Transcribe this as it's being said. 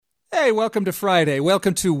Hey, welcome to Friday.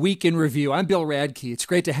 Welcome to Week in Review. I'm Bill Radke. It's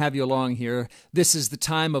great to have you along here. This is the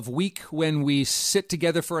time of week when we sit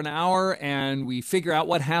together for an hour and we figure out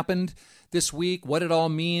what happened this week, what it all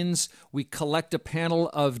means. We collect a panel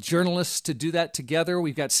of journalists to do that together.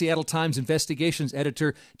 We've got Seattle Times investigations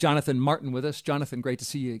editor Jonathan Martin with us. Jonathan, great to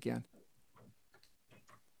see you again.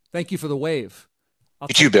 Thank you for the wave.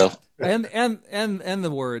 You too, Bill. And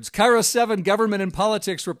the words. Cairo 7 government and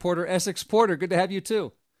politics reporter Essex Porter. Good to have you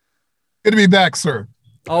too. Good to be back, sir.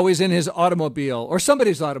 Always in his automobile or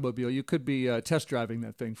somebody's automobile. You could be test driving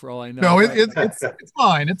that thing for all I know. No, it's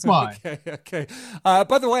mine. It's mine. Okay.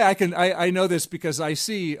 By the way, I know this because I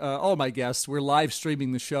see all my guests. We're live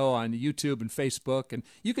streaming the show on YouTube and Facebook, and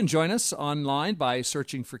you can join us online by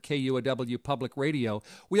searching for KUOW Public Radio.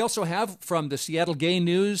 We also have from the Seattle Gay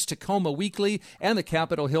News, Tacoma Weekly, and the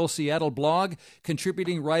Capitol Hill Seattle blog,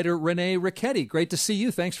 contributing writer Renee Ricchetti. Great to see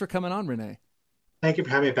you. Thanks for coming on, Renee. Thank you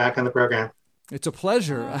for having me back on the program. It's a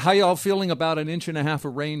pleasure. How y'all feeling about an inch and a half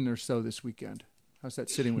of rain or so this weekend? How's that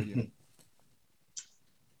sitting with you?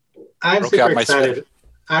 I'm super excited.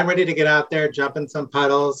 I'm ready to get out there, jump in some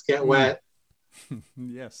puddles, get wet.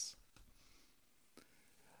 Yes.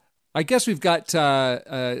 I guess we've got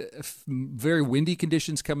very windy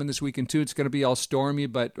conditions coming this weekend, too. It's going to be all stormy,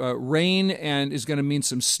 but rain and is going to mean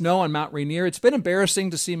some snow on Mount Rainier. It's been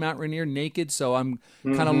embarrassing to see Mount Rainier naked, so I'm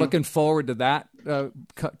kind of looking forward to that, to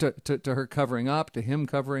her covering up, to him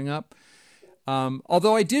covering up.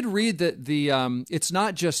 Although I did read that it's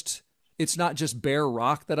not just bare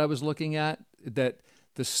rock that I was looking at, that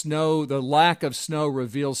the lack of snow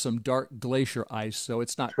reveals some dark glacier ice, so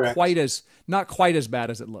it's not quite as bad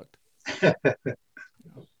as it looked.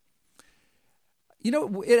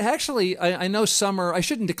 It actually, I know summer, I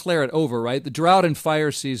shouldn't declare it over, right? The drought and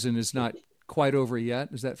fire season is not quite over yet.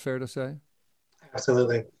 Is that fair to say?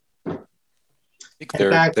 Absolutely. In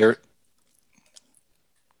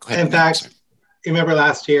fact, you remember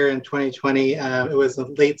last year in 2020, it was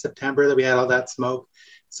late September that we had all that smoke.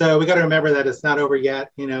 So we got to remember that it's not over yet.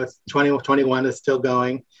 It's 2021 is still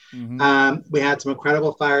going. Mm-hmm. We had some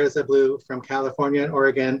incredible fires that blew from California and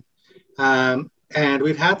Oregon. And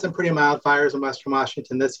we've had some pretty mild fires in Western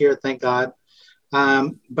Washington this year, thank God.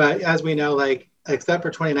 But as we know, except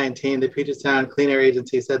for 2019, the Puget Sound Clean Air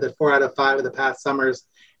Agency said that 4 out of 5 of the past summers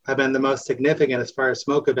have been the most significant as far as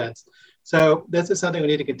smoke events. So this is something we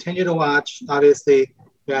need to continue to watch. Obviously,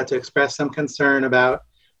 we have to express some concern about,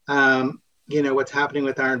 what's happening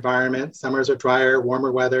with our environment. Summers are drier,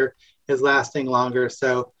 warmer weather is lasting longer.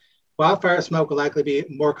 So wildfire smoke will likely be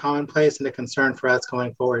more commonplace and a concern for us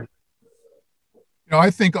going forward. I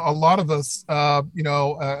think a lot of us,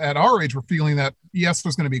 at our age, we're feeling that, yes,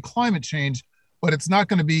 there's going to be climate change, but it's not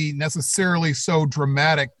going to be necessarily so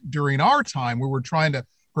dramatic during our time. We were trying to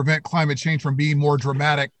prevent climate change from being more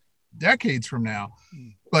dramatic decades from now.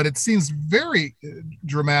 But it seems very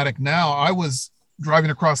dramatic now. I was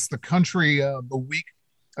driving across the country the week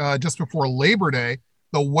just before Labor Day.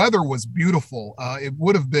 The weather was beautiful. It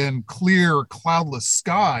would have been clear, cloudless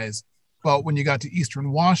skies. But when you got to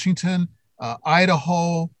Eastern Washington,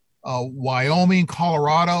 Idaho, Wyoming,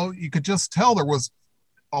 Colorado, you could just tell there was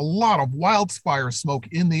a lot of wildfire smoke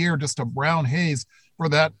in the air, just a brown haze for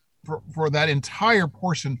that entire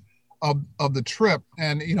portion of the trip.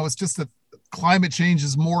 And, it's just that climate change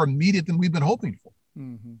is more immediate than we've been hoping for.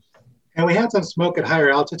 Mm-hmm. And we had some smoke at higher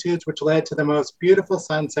altitudes, which led to the most beautiful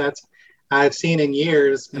sunsets I've seen in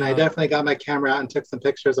years. And I definitely got my camera out and took some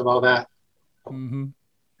pictures of all that. Mm-hmm.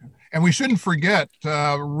 And we shouldn't forget,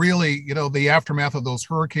 the aftermath of those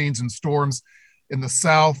hurricanes and storms in the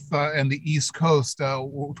South and the East Coast,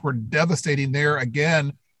 which were devastating there.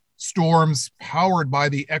 Again, storms powered by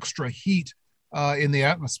the extra heat in the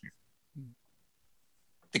atmosphere.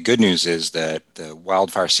 The good news is that the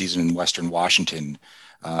wildfire season in Western Washington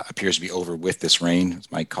appears to be over with this rain, as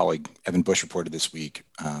my colleague Evan Bush reported this week.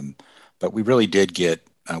 But we really did get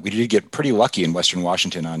pretty lucky in Western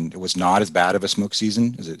Washington it was not as bad of a smoke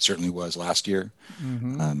season as it certainly was last year.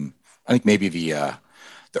 Mm-hmm. I think maybe the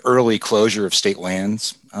early closure of state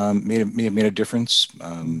lands may have made a difference.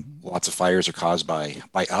 Lots of fires are caused by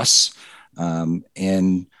us.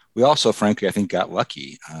 And we also, frankly, I think got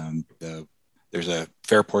lucky. There's a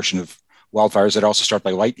fair portion of wildfires that also start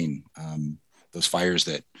by lightning. Those fires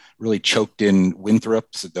that really choked in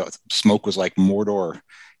Winthrop. So the smoke was like Mordor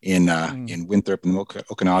in Winthrop and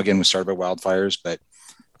Okanagan was started by wildfires, but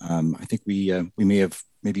I think we may have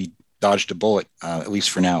maybe dodged a bullet, at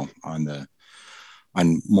least for now, on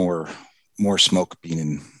more smoke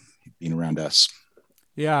being around us.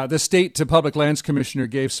 Yeah, the state public lands commissioner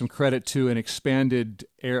gave some credit to an expanded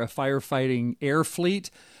firefighting air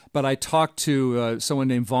fleet, but I talked to someone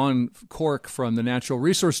named Vaughn Cork from the Natural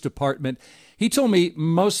Resource Department. He told me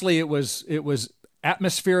mostly it was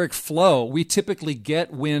atmospheric flow. We typically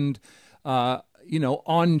get wind,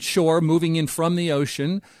 onshore, moving in from the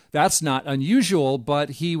ocean. That's not unusual, but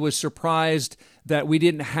he was surprised that we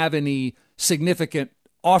didn't have any significant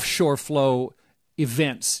offshore flow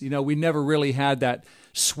events. We never really had that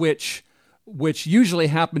switch, which usually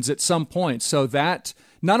happens at some point. So that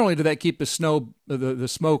not only did that keep the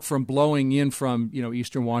smoke from blowing in from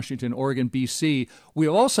eastern Washington, Oregon, BC, we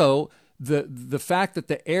also the fact that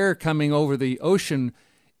the air coming over the ocean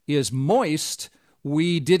is moist.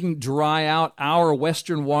 We didn't dry out our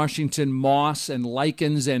western Washington moss and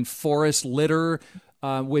lichens and forest litter,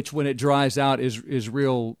 which when it dries out is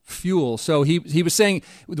real fuel. So he was saying,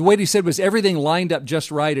 the way he said was everything lined up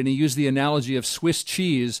just right, and he used the analogy of Swiss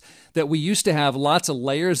cheese, that we used to have lots of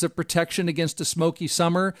layers of protection against a smoky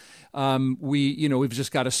summer. We've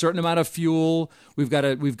just got a certain amount of fuel. We've got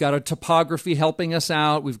a topography helping us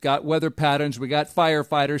out. We've got weather patterns. We got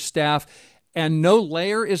firefighters, staff, and no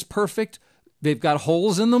layer is perfect. They've got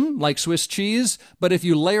holes in them like Swiss cheese, but if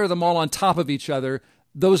you layer them all on top of each other,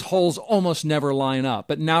 those holes almost never line up.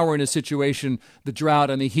 But now we're in a situation, the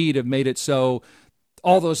drought and the heat have made it so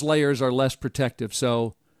all those layers are less protective.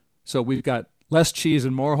 So we've got less cheese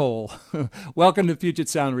and more hole. Welcome to Puget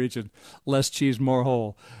Sound region. Less cheese, more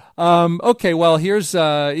hole. Okay, well, here's,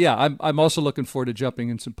 I'm also looking forward to jumping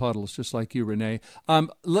in some puddles, just like you, Renee.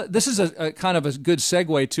 This is a kind of a good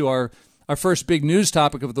segue to our first big news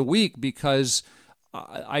topic of the week, because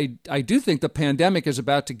I do think the pandemic is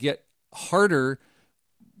about to get harder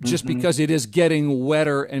just because it is getting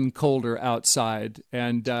wetter and colder outside,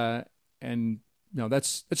 and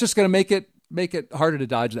that's just going to make it harder to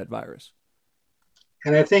dodge that virus.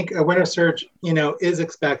 And I think a winter surge, is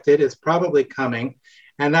expected, is probably coming,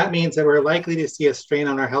 and that means that we're likely to see a strain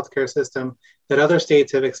on our healthcare system that other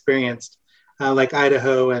states have experienced, like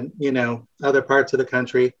Idaho and other parts of the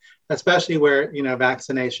country, especially where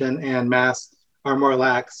vaccination and masks are more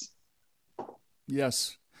lax.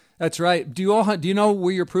 Yes. That's right. Do you know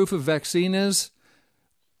where your proof of vaccine is?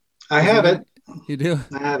 I have it. You do?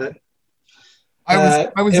 I have it.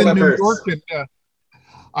 I was in New York.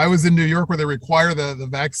 I was in New York where they require the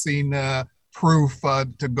vaccine proof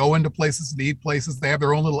to go into places, to eat places. They have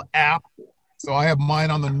their own little app. So I have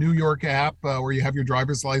mine on the New York app where you have your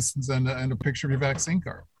driver's license and a picture of your vaccine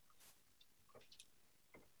card.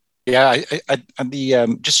 Yeah,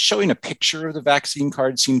 just showing a picture of the vaccine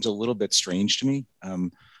card seems a little bit strange to me.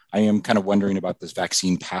 I am kind of wondering about this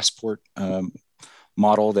vaccine passport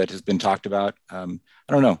model that has been talked about. I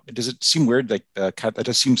don't know. Does it seem weird? Like that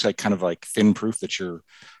just seems like kind of like thin proof that you're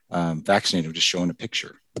vaccinated, just showing a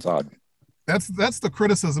picture. It's odd. That's the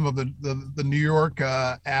criticism of the New York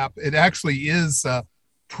app. It actually is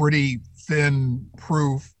pretty thin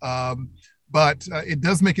proof, but it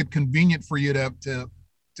does make it convenient for you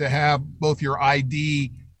to have both your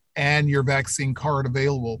ID and your vaccine card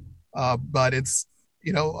available. But it's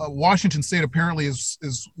Washington State apparently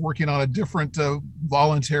is working on a different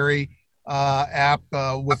voluntary app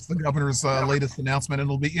with the governor's latest announcement. And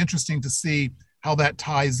it'll be interesting to see how that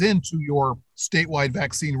ties into your statewide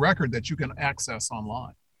vaccine record that you can access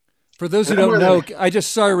online. For those who don't know,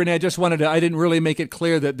 sorry, Renee, I didn't really make it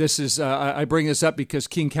clear that this is, I bring this up because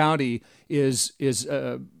King County is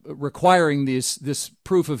requiring this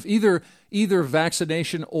proof of either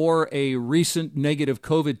vaccination or a recent negative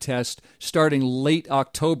COVID test starting late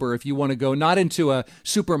October if you want to go not into a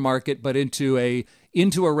supermarket, but into a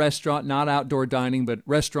restaurant, not outdoor dining, but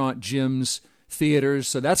restaurant, gyms, theaters.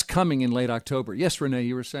 So that's coming in late October. Yes, Renee,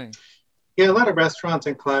 you were saying. Yeah, a lot of restaurants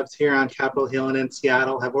and clubs here on Capitol Hill and in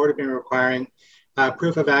Seattle have already been requiring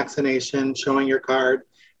proof of vaccination, showing your card.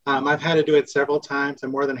 I've had to do it several times.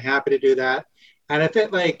 I'm more than happy to do that. And if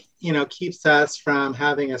it keeps us from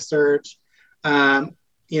having a surge, at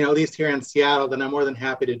least here in Seattle, then I'm more than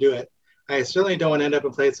happy to do it. I certainly don't want to end up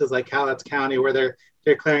in places like Cowlitz County where they're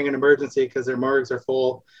declaring an emergency because their morgues are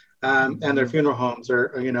full and their funeral homes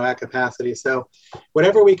are at capacity. So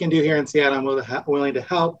whatever we can do here in Seattle, I'm willing to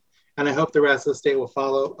help. And I hope the rest of the state will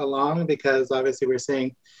follow along, because obviously we're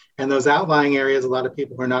seeing in those outlying areas a lot of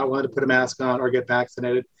people who are not willing to put a mask on or get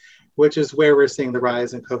vaccinated, which is where we're seeing the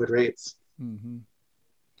rise in COVID rates. Mm-hmm.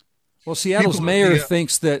 Well, Seattle's mayor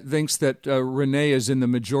thinks that Renee is in the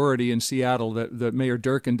majority in Seattle. That Mayor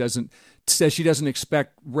Durkin says she doesn't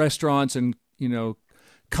expect restaurants and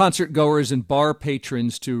concert goers and bar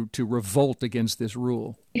patrons to revolt against this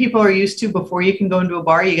rule. People are used to, before you can go into a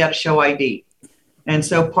bar, you got to show ID. And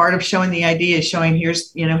so part of showing the ID is showing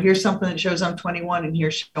here's something that shows I'm 21 and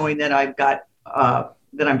here's showing that I've got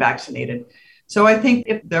that I'm vaccinated. So I think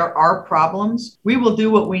if there are problems, we will do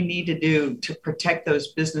what we need to do to protect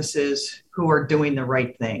those businesses who are doing the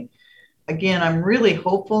right thing. Again, I'm really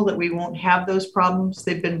hopeful that we won't have those problems.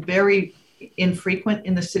 They've been very infrequent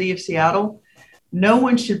in the city of Seattle. No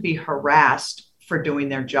one should be harassed for doing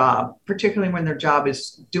their job, particularly when their job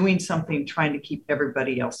is doing something, trying to keep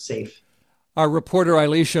everybody else safe. Our reporter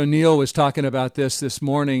Eilish O'Neill was talking about this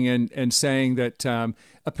morning and saying that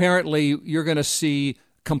apparently you're going to see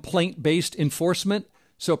complaint-based enforcement,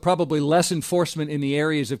 so probably less enforcement in the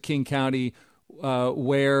areas of King County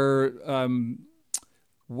where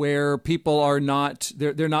people are not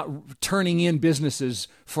they're not turning in businesses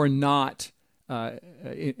for not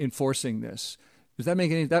enforcing this. Does that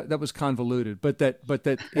make any? That was convoluted, but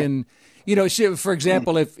that in for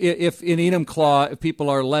example, if in Enumclaw, if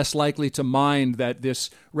people are less likely to mind that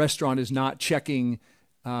this restaurant is not checking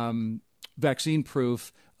vaccine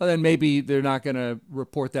proof, well, then maybe they're not going to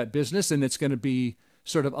report that business, and it's going to be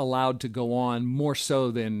sort of allowed to go on more so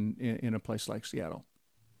than in a place like Seattle.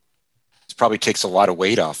 It probably takes a lot of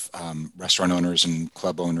weight off restaurant owners and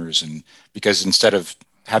club owners, and because instead of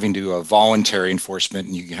having to do a voluntary enforcement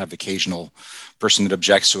and you have the occasional person that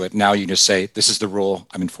objects to it, now you just say, this is the rule,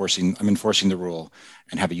 I'm enforcing the rule,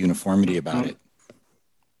 and have a uniformity about it.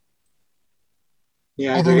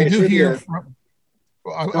 Yeah, although we do hear from,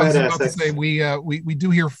 I was about to say, we do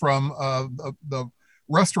hear from the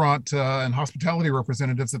restaurant and hospitality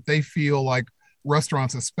representatives that they feel like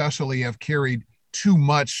restaurants especially have carried too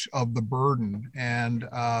much of the burden, and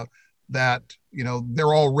that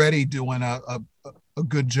they're already doing a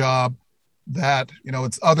good job, that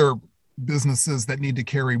it's other businesses that need to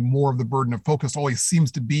carry more of the burden. Of focus always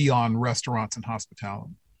seems to be on restaurants and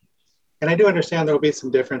hospitality. And I do understand there will be some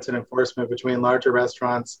difference in enforcement between larger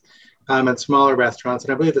restaurants and smaller restaurants.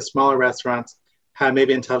 And I believe the smaller restaurants have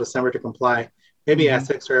maybe until December to comply. Maybe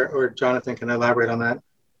Essex or Jonathan can elaborate on that.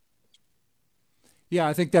 Yeah,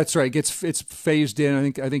 I think that's right. It's phased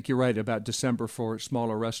in. I think you're right about December for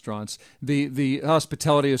smaller restaurants. The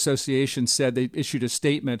Hospitality Association said, they issued a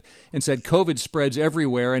statement and said COVID spreads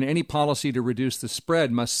everywhere, and any policy to reduce the spread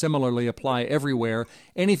must similarly apply everywhere.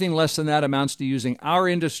 Anything less than that amounts to using our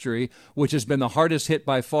industry, which has been the hardest hit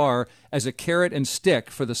by far, as a carrot and stick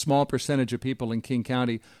for the small percentage of people in King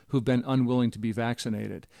County who've been unwilling to be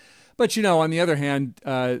vaccinated. But, on the other hand,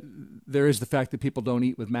 there is the fact that people don't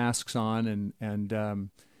eat with masks on. And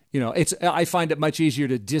I find it much easier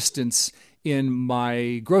to distance in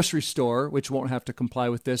my grocery store, which won't have to comply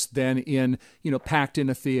with this, than in, packed in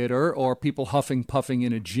a theater, or people huffing, puffing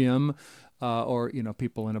in a gym, or,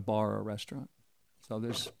 people in a bar or a restaurant. So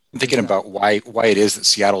I'm thinking about why it is that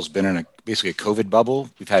Seattle's been in basically a COVID bubble.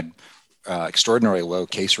 We've had extraordinarily low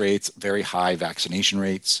case rates, very high vaccination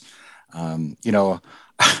rates.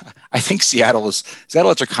 I think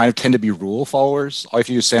Seattleites are kind of tend to be rule followers. All if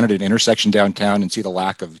you stand at an intersection downtown and see the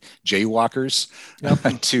lack of jaywalkers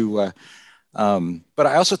but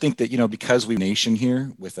I also think that, because we're a nation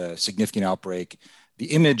here with a significant outbreak,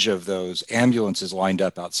 the image of those ambulances lined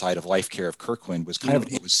up outside of Life Care of Kirkland was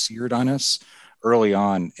it was seared on us early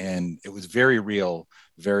on, and it was very real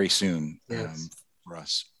very soon for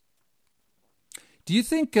us. Do you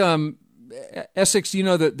think, Essex,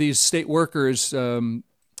 that these state workers,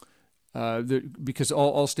 because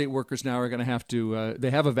all state workers now are going to have to, they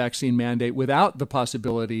have a vaccine mandate without the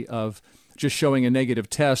possibility of just showing a negative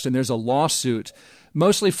test. And there's a lawsuit,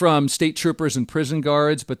 mostly from state troopers and prison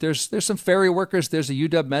guards, but there's some ferry workers. There's a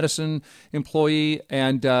UW-Medicine employee,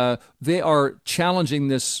 and they are challenging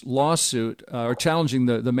this lawsuit, or challenging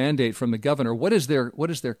the mandate from the governor. What is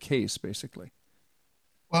their case, basically?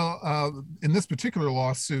 Well, in this particular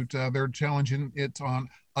lawsuit, they're challenging it on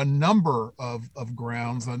a number of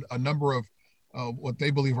grounds, a number of what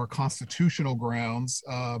they believe are constitutional grounds.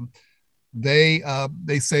 They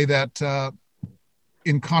say that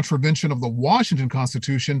in contravention of the Washington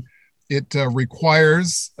Constitution, it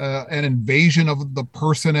requires an invasion of the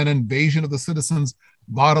person, an invasion of the citizen's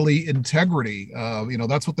bodily integrity.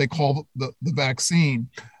 That's what they call the vaccine.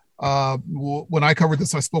 When I covered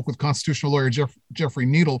this, I spoke with constitutional lawyer Jeffrey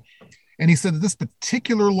Needle, and he said that this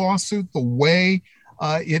particular lawsuit, the way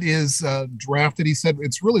it is drafted, he said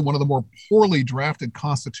it's really one of the more poorly drafted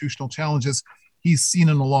constitutional challenges he's seen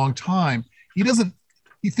in a long time.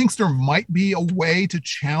 He thinks there might be a way to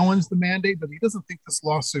challenge the mandate, but he doesn't think this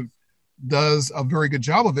lawsuit does a very good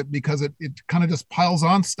job of it, because it kind of just piles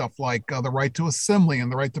on stuff like the right to assembly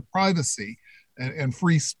and the right to privacy and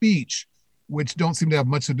free speech, which don't seem to have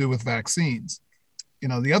much to do with vaccines.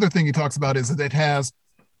 The other thing he talks about is that it has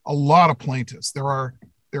a lot of plaintiffs. There are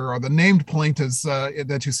the named plaintiffs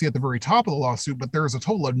that you see at the very top of the lawsuit, but there is a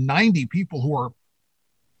total of 90 people who are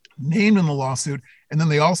named in the lawsuit. And then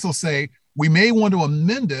they also say, we may want to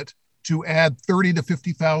amend it to add 30 to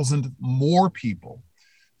 50,000 more people.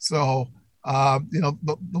 So,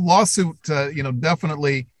 the lawsuit,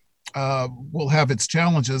 definitely will have its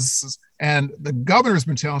challenges. And the governor's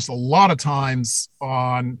been challenged a lot of times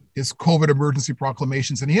on his COVID emergency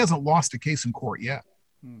proclamations, and he hasn't lost a case in court yet.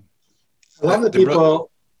 A lot of the people,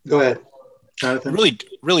 go ahead, Jonathan.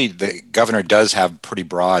 Really, the governor does have pretty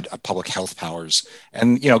broad public health powers,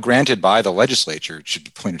 and granted by the legislature. It should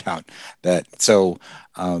be pointed out that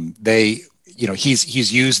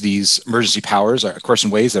he's used these emergency powers, of course, in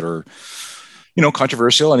ways that are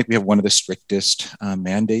controversial. I think we have one of the strictest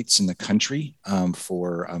mandates in the country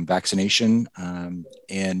for vaccination,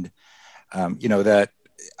 that.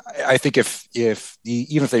 I think even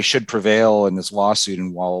if they should prevail in this lawsuit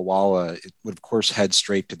in Walla Walla, it would of course head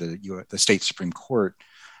straight to the state Supreme Court,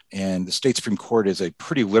 and the state Supreme Court is a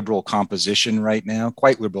pretty liberal composition right now,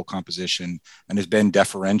 quite liberal composition, and has been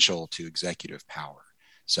deferential to executive power.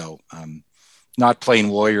 So, not playing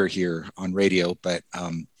lawyer here on radio, but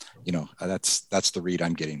that's the read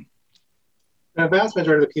I'm getting. The vast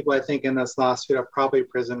majority of the people I think in this lawsuit are probably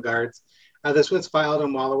prison guards. This was filed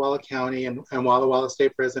in Walla Walla County, and Walla Walla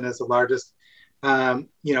State Prison is the largest,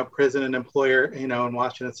 prison and employer, in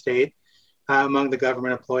Washington State among the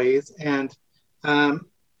government employees. And,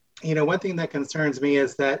 one thing that concerns me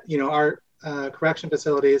is that, our correction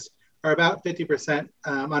facilities are about 50%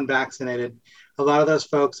 unvaccinated. A lot of those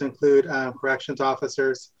folks include corrections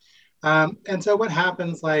officers. And so what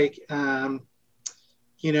happens, I'm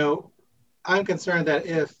concerned that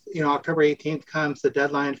if, October 18th comes, the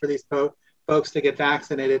deadline for these folks to get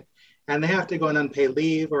vaccinated, and they have to go on unpaid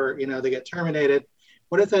leave, or they get terminated,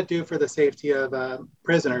 what does that do for the safety of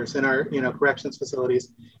prisoners in our corrections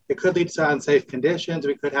facilities? It could lead to unsafe conditions.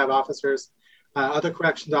 We could have other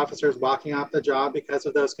corrections officers walking off the job because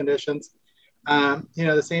of those conditions.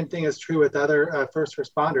 The same thing is true with other first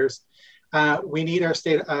responders. We need our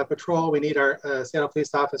state patrol. We need our state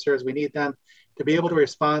police officers. We need them to be able to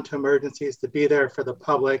respond to emergencies, to be there for the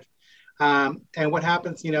public. And what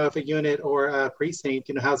happens, if a unit or a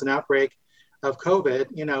precinct, has an outbreak of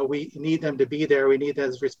COVID, we need them to be there. We need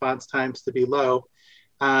those response times to be low.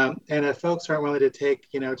 And if folks aren't willing to take,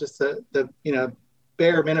 just the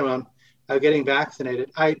bare minimum of getting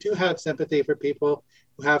vaccinated, I do have sympathy for people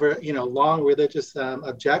who have a, long religious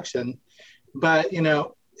objection. But,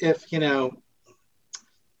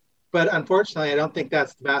 but unfortunately, I don't think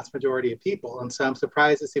that's the vast majority of people. And so I'm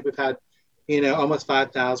surprised to see we've had almost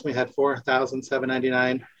 5,000. We had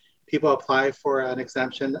 4,799 people apply for an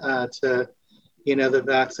exemption to, the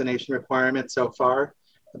vaccination requirement so far,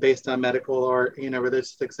 based on medical or,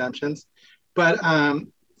 religious exemptions. But,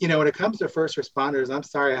 when it comes to first responders, I'm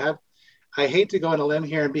sorry, I hate to go on a limb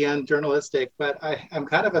here and be unjournalistic, but I'm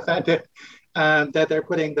kind of offended that they're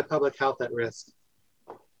putting the public health at risk.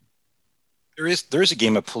 There is a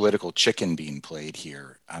game of political chicken being played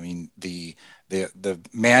here. I mean, the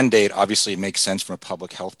mandate obviously makes sense from a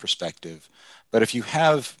public health perspective, but if you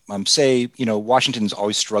have, Washington's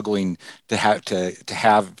always struggling to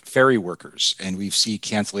have ferry workers, and we see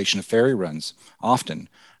cancellation of ferry runs often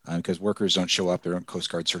because workers don't show up; they aren't Coast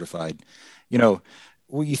Guard certified.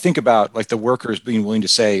 When you think about the workers being willing to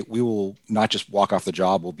say, we will not just walk off the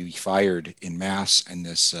job, we'll be fired in mass in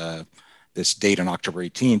this date on October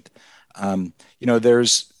 18th.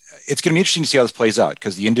 It's going to be interesting to see how this plays out,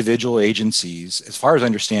 because the individual agencies, as far as I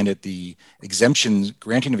understand it, the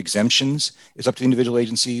granting of exemptions is up to the individual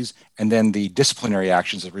agencies, and then the disciplinary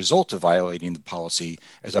actions as a result of violating the policy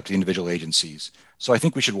is up to the individual agencies. So I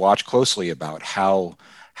think we should watch closely about how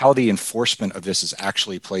the enforcement of this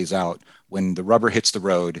actually plays out when the rubber hits the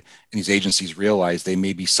road and these agencies realize they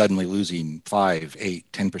may be suddenly losing 5,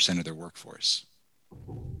 8, 10% of their workforce.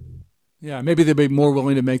 Yeah, maybe they'll be more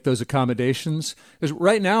willing to make those accommodations. Because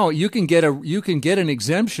right now, you can get an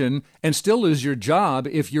exemption and still lose your job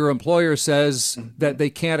if your employer says that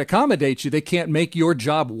they can't accommodate you. They can't make your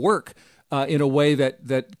job work in a way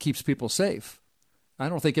that keeps people safe. I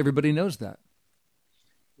don't think everybody knows that.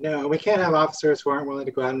 No, we can't have officers who aren't willing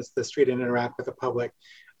to go out into the street and interact with the public.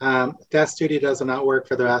 Desk duty does not work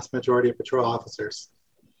for the vast majority of patrol officers.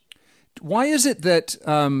 Why is it that...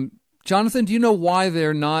 Jonathan, do you know why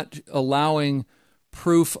they're not allowing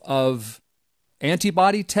proof of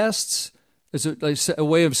antibody tests? Is it a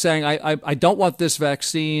way of saying, I don't want this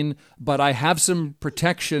vaccine, but I have some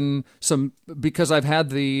protection, because I've had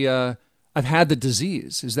the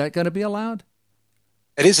disease? Is that going to be allowed?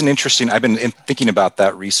 It is I've been thinking about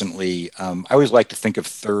that recently. I always like to think of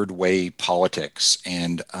third way politics,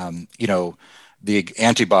 and the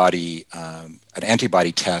antibody, an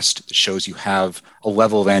antibody test that shows you have a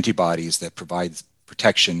level of antibodies that provides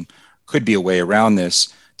protection could be a way around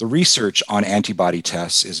this. The research on antibody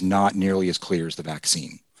tests is not nearly as clear as the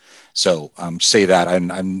vaccine. So say that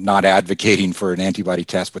I'm not advocating for an antibody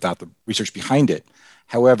test without the research behind it.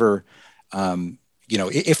 However,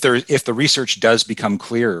 if the research does become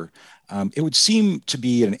clearer, it would seem to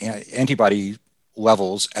be an antibody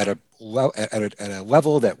levels at a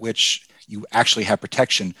level at which you actually have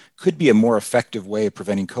protection could be a more effective way of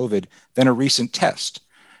preventing COVID than a recent test.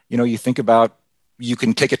 You think about, you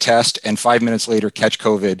can take a test and 5 minutes later catch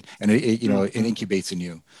COVID, and it incubates in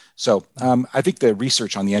you. So I think the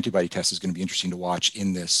research on the antibody test is going to be interesting to watch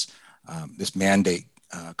in this mandate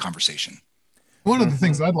conversation. One of the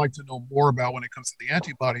things I'd like to know more about when it comes to the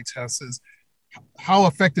antibody test is how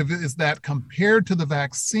effective is that compared to the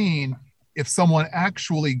vaccine? If someone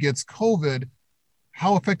actually gets COVID,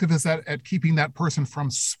 how effective is that at keeping that person from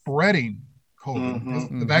spreading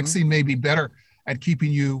COVID? The vaccine may be better at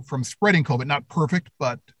keeping you from spreading COVID, not perfect,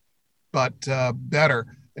 but better.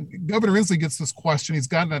 And Governor Inslee gets this question. He's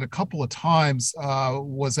gotten it a couple of times,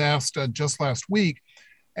 was asked just last week,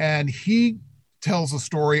 and he tells a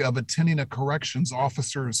story of attending a corrections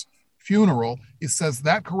officer's funeral. He says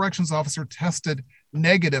that corrections officer tested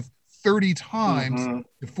negative 30 times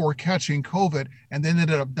before catching COVID and then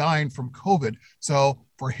ended up dying from COVID. So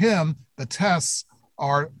for him, the tests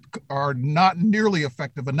are not nearly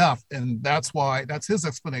effective enough. And that's his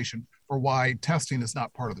explanation for why testing is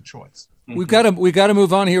not part of the choice. We've got to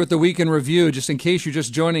move on here with the Week in Review. Just in case you're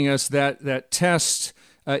just joining us, that test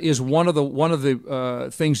is one of the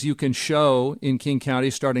things you can show in King County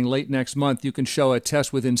starting late next month. You can show a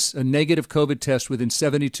negative COVID test within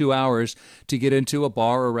 72 hours to get into a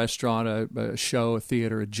bar, a restaurant, a show, a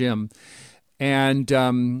theater, a gym, and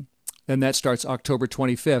that starts October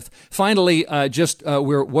 25th. Finally,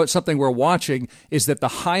 something we're watching is that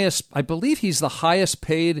I believe he's the highest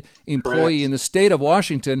paid employee in the state of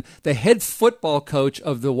Washington, the head football coach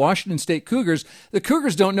of the Washington State Cougars. The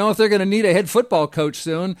Cougars don't know if they're going to need a head football coach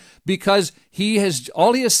soon because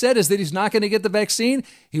all he has said is that he's not going to get the vaccine.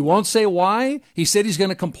 He won't say why. He said he's going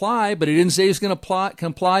to comply, but he didn't say he's going to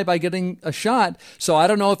comply by getting a shot. So I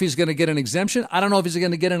don't know if he's going to get an exemption. I don't know if he's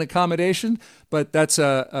going to get an accommodation, but that's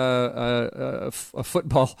a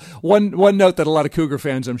football. One note that a lot of Cougar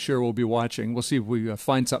fans, I'm sure, will be watching. We'll see if we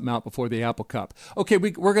find something out before the Apple Cup. Okay,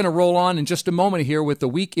 we're going to roll on in just a moment here with the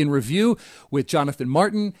Week in Review with Jonathan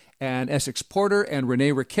Martin and Essex Porter and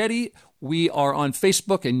Renee Ricchetti. We are on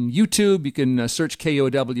Facebook and YouTube. You can search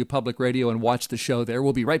KOW Public Radio and watch the show there.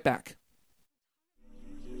 We'll be right back.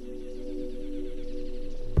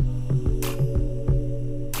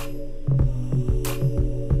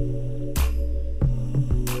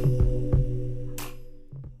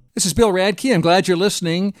 This is Bill Radke. I'm glad you're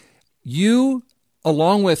listening. You,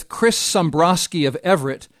 along with Chris Sombrosky of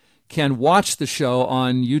Everett, can watch the show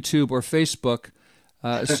on YouTube or Facebook,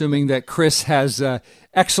 assuming that Chris has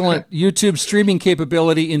excellent YouTube streaming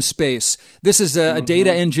capability in space. This is a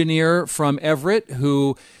data engineer from Everett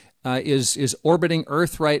who is orbiting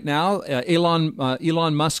Earth right now. Elon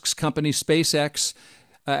Musk's company, SpaceX,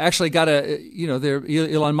 actually got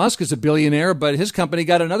Elon Musk is a billionaire, but his company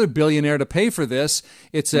got another billionaire to pay for this.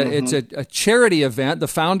 It's a charity event. The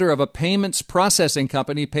founder of a payments processing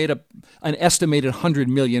company paid an estimated $100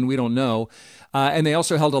 million. We don't know. And they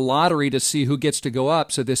also held a lottery to see who gets to go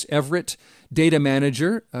up. So this Everett data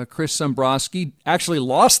manager, Chris Sombrosky, actually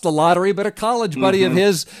lost the lottery, but a college buddy of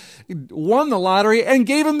his won the lottery and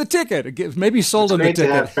gave him the ticket. Maybe sold him the ticket. It's great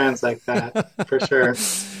to have friends like that, for sure.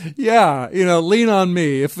 Yeah, lean on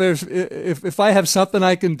me. If I have something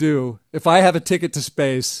I can do, if I have a ticket to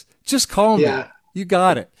space, just call me. Yeah. You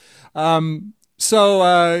got it. So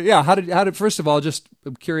how did first of all, just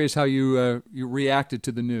I'm curious how you reacted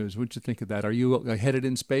to the news. What'd you think of that? Are you headed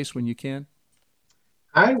in space when you can?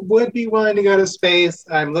 I would be willing to go to space.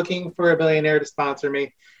 I'm looking for a billionaire to sponsor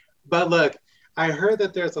me. But look, I heard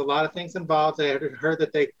that there's a lot of things involved. I heard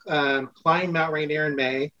that they climbed Mount Rainier in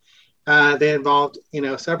May. They involved,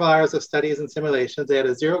 several hours of studies and simulations. They had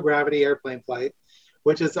a zero gravity airplane flight,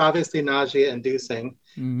 which is obviously nausea-inducing.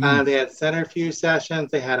 They had centrifuge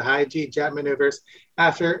sessions. They had high-G jet maneuvers.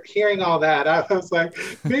 After hearing all that, I was like,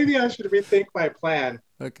 maybe I should rethink my plan.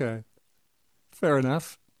 Okay. Fair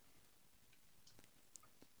enough.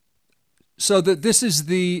 So this is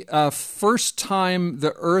the first time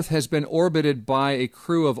the Earth has been orbited by a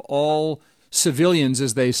crew of all civilians,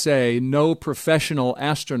 as they say, no professional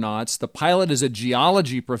astronauts. The pilot is a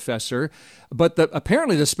geology professor, but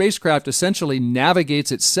apparently the spacecraft essentially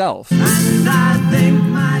navigates itself. And I think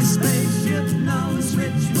my spaceship knows which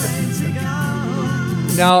way to go.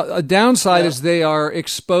 Now, a downside is they are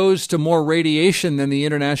exposed to more radiation than the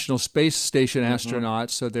International Space Station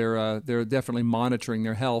astronauts, so they're definitely monitoring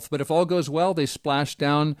their health. But if all goes well, they splash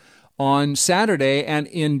down on Saturday, and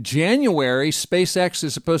in January, SpaceX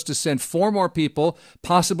is supposed to send 4 more people,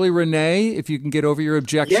 possibly Renee, if you can get over your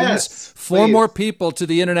objections, yes, 4 more people to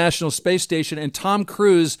the International Space Station, and Tom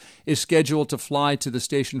Cruise is scheduled to fly to the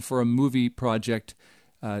station for a movie project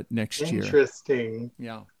next year. Interesting.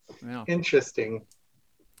 Yeah. Interesting.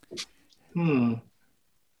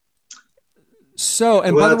 So,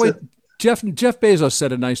 and by the way, Jeff Bezos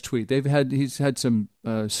said a nice tweet. He's had some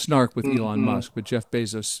snark with Elon Musk, but Jeff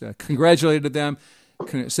Bezos congratulated them,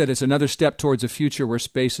 said it's another step towards a future where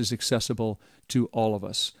space is accessible to all of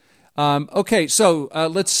us. Okay, so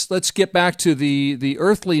let's get back to the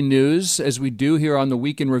earthly news as we do here on the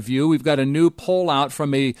Week in Review. We've got a new poll out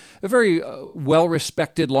from a very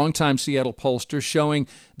well-respected longtime Seattle pollster showing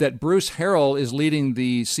that Bruce Harrell is leading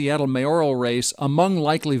the Seattle mayoral race among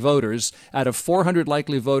likely voters. Out of 400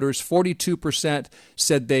 likely voters, 42%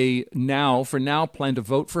 said they for now plan to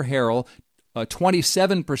vote for Harrell.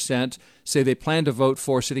 27% say they plan to vote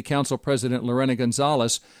for City Council President Lorena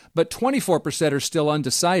Gonzalez, but 24% are still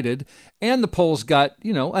undecided. And the poll's got,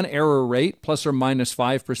 an error rate, plus or minus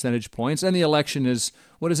 5 percentage points. And the election is,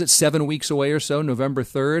 7 weeks away or so, November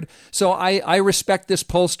 3rd. So I respect this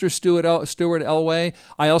pollster, Stuart Elway.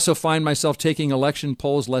 I also find myself taking election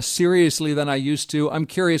polls less seriously than I used to. I'm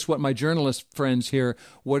curious what my journalist friends here,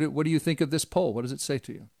 what do you think of this poll? What does it say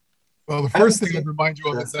to you? Well, the first thing I'd remind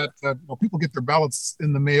you of is that people get their ballots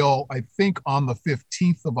in the mail, I think, on the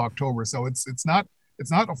 15th of October. So it's not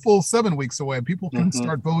a full 7 weeks away. People can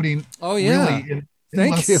start voting. Oh, yeah. Really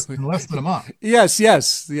in less than a month. Yes. Yeah,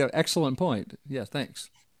 excellent point. Yeah, thanks.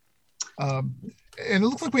 And it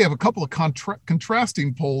looks like we have a couple of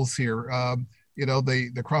contrasting polls here.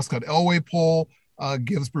 The Crosscut Elway poll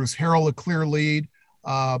gives Bruce Harrell a clear lead.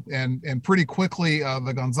 And pretty quickly,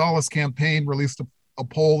 the Gonzalez campaign released a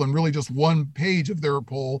poll, and really just one page of their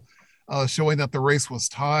poll showing that the race was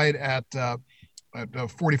tied at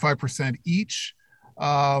 45% each.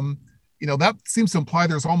 That seems to imply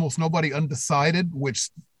there's almost nobody undecided, which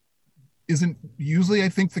isn't usually, I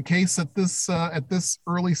think, the case at this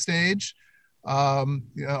early stage.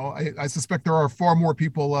 I suspect there are far more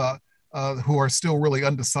people who are still really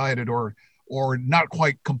undecided or not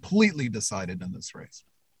quite completely decided in this race.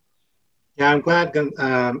 Yeah, I'm glad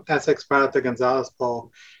Essex brought up the Gonzalez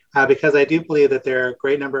poll because I do believe that there are a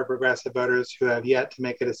great number of progressive voters who have yet to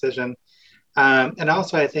make a decision. And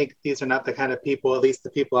also, I think these are not the kind of people, at least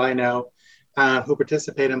the people I know, who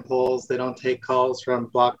participate in polls. They don't take calls from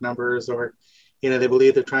block numbers or, they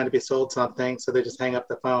believe they're trying to be sold something, so they just hang up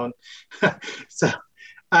the phone.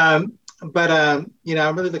 I'm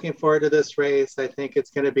really looking forward to this race. I think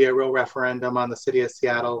it's going to be a real referendum on the city of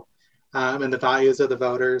Seattle. And the values of the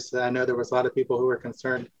voters. I know there was a lot of people who were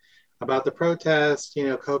concerned about the protest,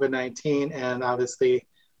 COVID-19, and obviously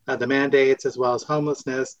the mandates as well as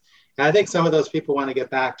homelessness. And I think some of those people want to get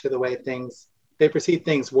back to the way they perceive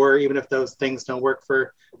things were, even if those things don't work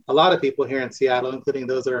for a lot of people here in Seattle, including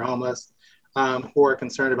those that are homeless, who are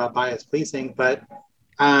concerned about bias policing. But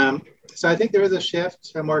so I think there is a shift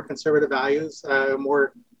to more conservative values,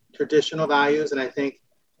 more traditional values. And I think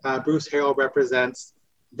Bruce Harrell represents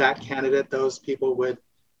that candidate those people would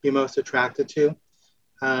be most attracted to.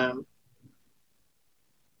 I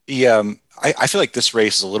feel like this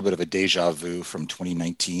race is a little bit of a deja vu from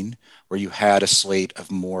 2019, where you had a slate of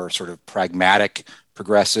more sort of pragmatic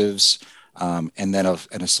progressives, and then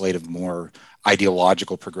a slate of more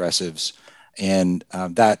ideological progressives. And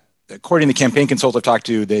that, according to the campaign consultant I've talked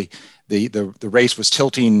to, the race was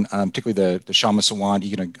tilting, particularly the Kshama Sawant,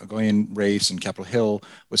 Egan Ogoyan race in Capitol Hill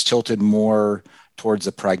was tilted more towards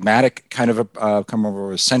a pragmatic kind of a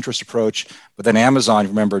centrist approach. But then Amazon,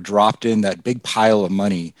 remember, dropped in that big pile of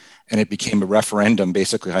money, and it became a referendum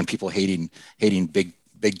basically on people hating big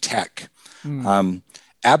tech. We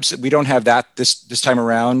don't have that this time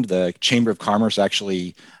around. The Chamber of Commerce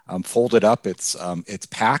actually folded up its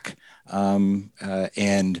PAC,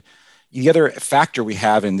 and the other factor we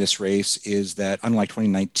have in this race is that, unlike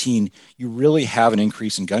 2019, you really have an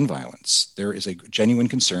increase in gun violence. There is a genuine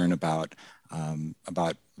concern about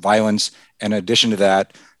violence. And in addition to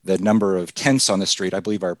that, the number of tents on the street, I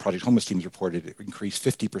believe our Project Homeless teams reported, it increased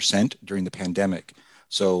 50% during the pandemic.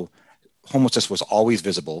 So homelessness was always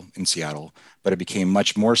visible in Seattle, but it became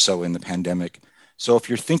much more so in the pandemic. So if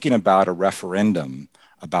you're thinking about a referendum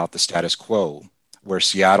about the status quo, where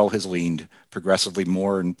Seattle has leaned progressively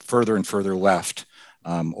more and further left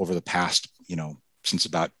over the past, since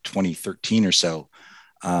about 2013 or so,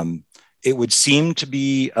 it would seem to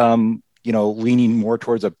be leaning more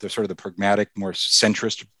towards the sort of the pragmatic, more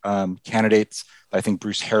centrist candidates. I think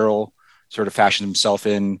Bruce Harrell sort of fashioned himself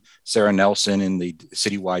in, Sarah Nelson in the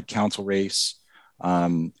citywide council race,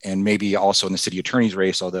 and maybe also in the city attorney's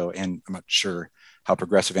race, and I'm not sure how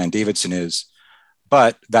progressive Ann Davidson is.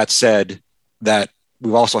 But that said, that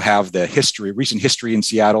we also have the recent history in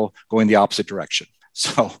Seattle going the opposite direction.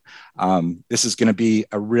 So this is going to be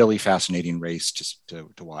a really fascinating race to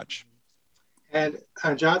watch. And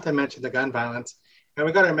Jonathan mentioned the gun violence. And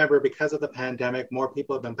we got to remember, because of the pandemic, more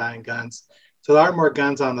people have been buying guns. So there are more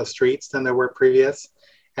guns on the streets than there were previous.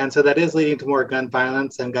 And so that is leading to more gun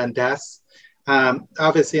violence and gun deaths.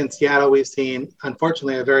 Obviously, in Seattle, we've seen,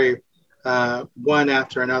 unfortunately, a very one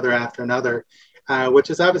after another, which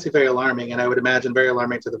is obviously very alarming. And I would imagine very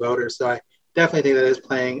alarming to the voters. So I definitely think that is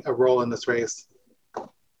playing a role in this race.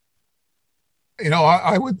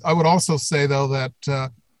 I would also say, though, that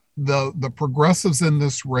the progressives in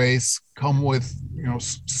this race come with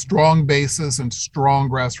strong bases and strong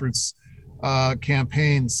grassroots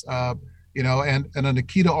campaigns. And a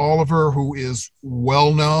Nikita Oliver who is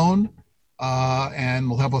well known and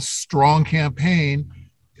will have a strong campaign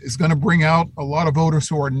is going to bring out a lot of voters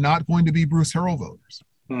who are not going to be Bruce Harrell voters.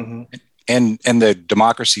 Mm-hmm. And the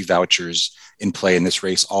democracy vouchers in play in this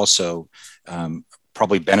race also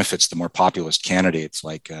probably benefits the more populist candidates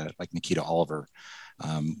like Nikita Oliver,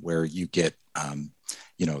 where you get an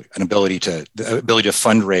ability to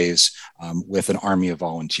fundraise with an army of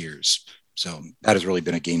volunteers. So that has really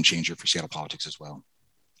been a game changer for Seattle politics as well.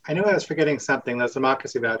 I knew I was forgetting something. Those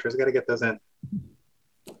democracy vouchers, I got to get those in.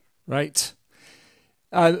 Right.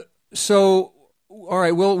 So, all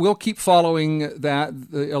right, we'll keep following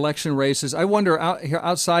the election races. I wonder,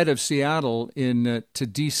 outside of Seattle to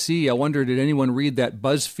D.C., I wonder, did anyone read that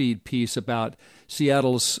BuzzFeed piece about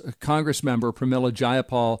Seattle's Congress member Pramila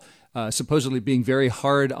Jayapal supposedly being very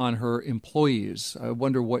hard on her employees? I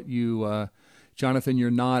wonder what you, Jonathan, you're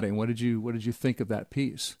nodding. What did you think of that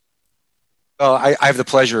piece? Well, I have the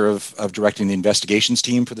pleasure of directing the investigations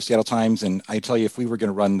team for the Seattle Times, and I tell you, if we were going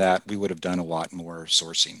to run that, we would have done a lot more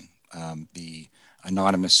sourcing. The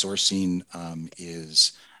anonymous sourcing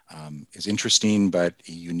is interesting, but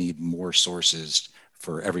you need more sources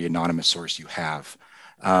for every anonymous source you have.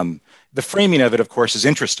 The framing of it, of course, is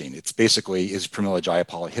interesting. It's basically, is Pramila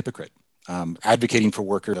Jayapal a hypocrite? Advocating for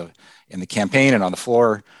workers in the campaign and on the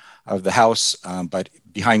floor of the House, but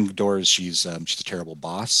behind doors, she's a terrible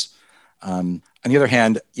boss. On the other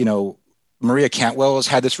hand, Maria Cantwell has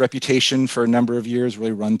had this reputation for a number of years,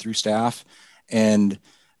 really run through staff, and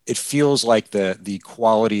it feels like the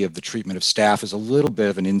quality of the treatment of staff is a little bit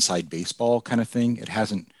of an inside baseball kind of thing.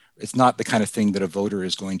 It's not the kind of thing that a voter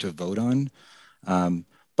is going to vote on.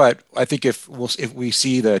 But I think if we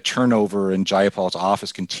see the turnover in Jayapal's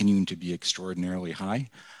office continuing to be extraordinarily high,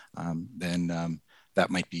 then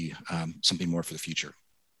that might be something more for the future.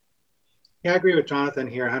 Yeah, I agree with Jonathan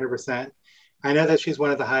here 100%. I know that she's one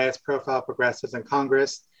of the highest profile progressives in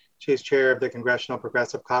Congress. She's chair of the Congressional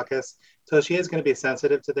Progressive Caucus. So she is going to be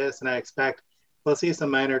sensitive to this, and I expect we'll see some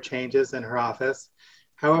minor changes in her office.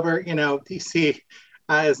 However, DC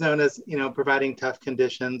is known as, providing tough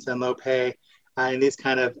conditions and low pay in these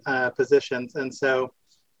kind of positions. And so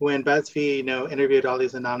when BuzzFeed, interviewed all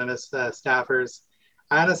these anonymous staffers,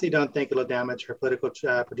 I honestly don't think it'll damage her political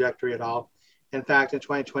trajectory at all. In fact, in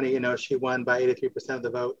 2020, she won by 83% of the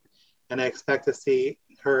vote. And I expect to see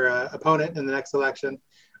her opponent in the next election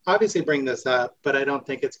obviously bring this up, but I don't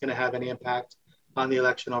think it's going to have any impact on the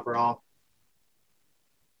election overall.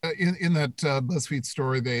 In that BuzzFeed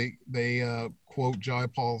story, they quote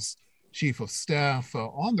Jayapal's chief of staff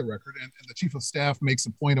on the record, and the chief of staff makes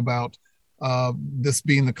a point about this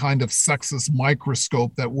being the kind of sexist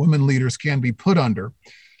microscope that women leaders can be put under.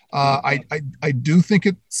 I do think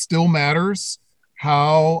it still matters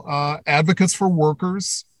how advocates for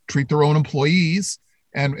workers treat their own employees.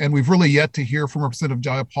 And we've really yet to hear from Representative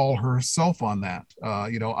Jayapal herself on that.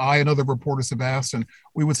 I and other reporters have asked, and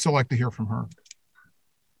we would still like to hear from her.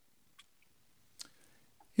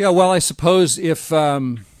 Yeah, well, I suppose if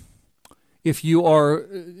you are,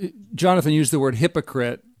 Jonathan used the word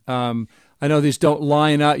hypocrite. I know these don't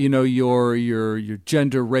line up. Your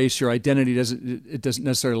gender, race, your identity doesn't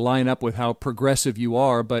necessarily line up with how progressive you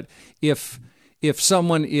are. But if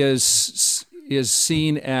someone is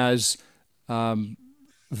seen as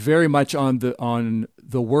very much on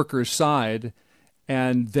the worker's side,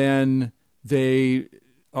 and then they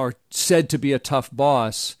are said to be a tough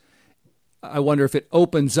boss, I wonder if it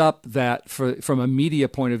opens up that from a media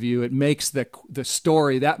point of view, it makes the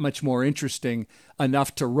story that much more interesting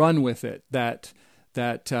enough to run with it, that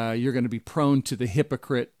you're going to be prone to the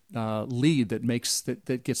hypocrite lead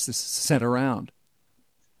that gets this sent around.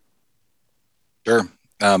 Sure.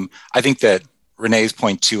 I think that Renee's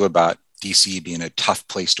point too about DC being a tough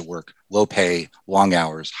place to work, low pay, long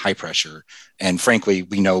hours, high pressure. And frankly,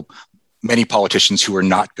 we know many politicians who are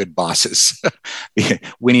not good bosses.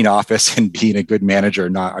 Winning office and being a good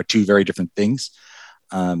manager are two very different things.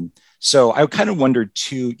 So I kind of wondered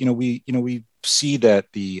too, we see that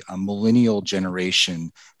the millennial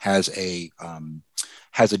generation has a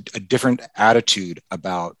different attitude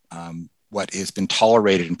about what has been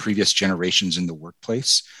tolerated in previous generations in the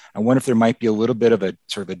workplace. I wonder if there might be a little bit of a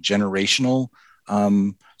sort of a generational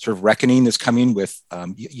sort of reckoning that's coming with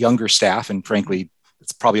younger staff, and frankly,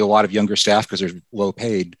 it's probably a lot of younger staff because they're low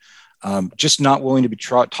paid, just not willing to be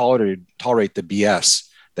tolerate the BS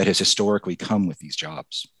that has historically come with these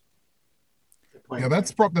jobs. Yeah,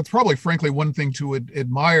 that's probably, frankly, one thing to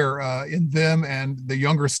admire in them and the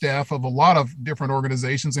younger staff of a lot of different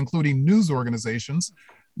organizations, including news organizations,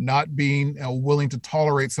 not being willing to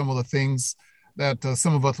tolerate some of the things that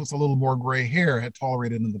some of us with a little more gray hair had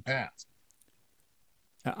tolerated in the past.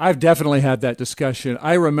 I've definitely had that discussion.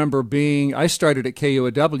 I remember I started at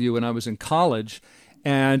KUOW when I was in college,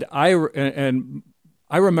 and I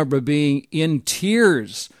remember being in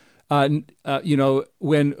tears when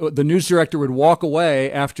the news director would walk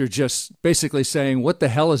away after just basically saying, "What the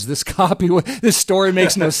hell is this copy? This story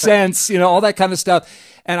makes no sense," all that kind of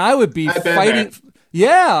stuff. And I would be fighting.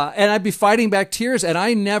 Yeah, and I'd be fighting back tears, and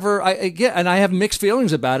I have mixed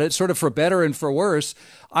feelings about it, sort of for better and for worse.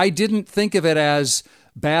 I didn't think of it as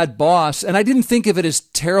bad boss, and I didn't think of it as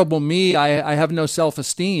terrible me. I have no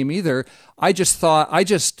self-esteem either. I just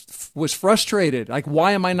was frustrated. Like,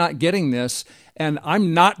 why am I not getting this? And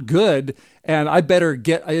I'm not good, and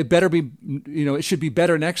it should be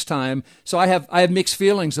better next time. So I have mixed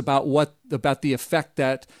feelings about the effect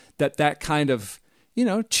that kind of,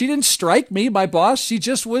 she didn't strike me, my boss. She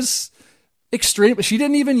just was extreme. She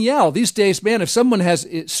didn't even yell. These days, man, if someone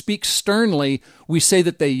speaks sternly, we say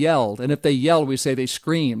that they yelled. And if they yelled, we say they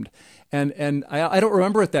screamed. And I don't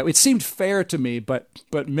remember it that way. It seemed fair to me, but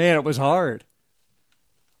man, it was hard.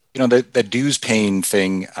 The dues paying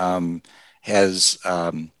thing has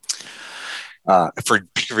for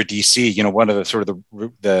DC, one of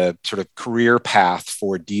the sort of career path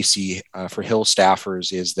for DC for Hill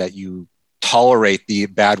staffers is that you tolerate the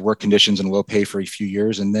bad work conditions and low pay for a few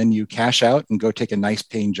years, and then you cash out and go take a nice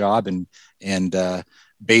paying job and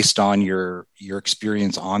based on your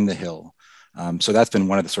experience on the Hill. So that's been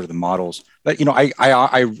one of the sort of the models. But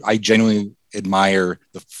I genuinely admire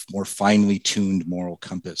the more finely tuned moral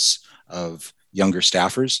compass of younger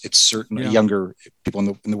staffers. It's certainly younger people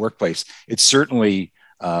in the workplace. It's certainly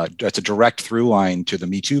that's a direct through line to the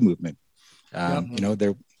Me Too movement.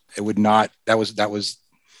 That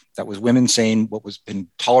was women saying what was been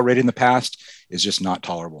tolerated in the past is just not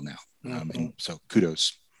tolerable now. And so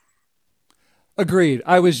kudos. Agreed.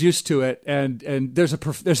 I was used to it, and there's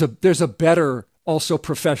a better, also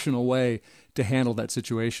professional way to handle that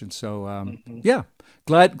situation. So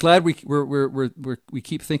glad we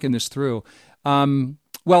keep thinking this through.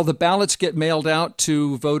 Well, the ballots get mailed out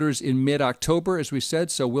to voters in mid-October, as we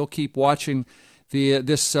said. So we'll keep watching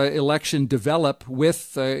this election develop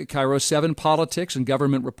with KIRO 7 politics and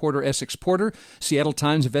government reporter Essex Porter, Seattle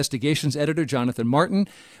Times investigations editor Jonathan Martin,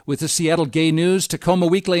 with the Seattle Gay News, Tacoma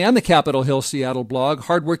Weekly, and the Capitol Hill Seattle blog.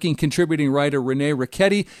 Hardworking contributing writer Renee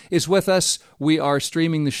Ricchetti is with us. We are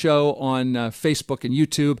streaming the show on Facebook and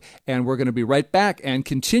YouTube, and we're going to be right back and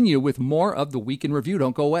continue with more of the Week in Review.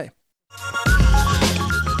 Don't go away.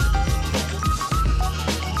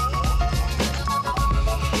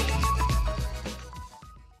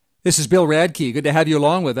 This is Bill Radke. Good to have you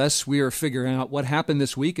along with us. We are figuring out what happened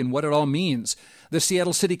this week and what it all means. The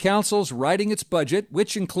Seattle City Council's writing its budget,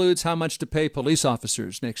 which includes how much to pay police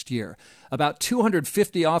officers next year. About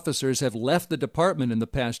 250 officers have left the department in the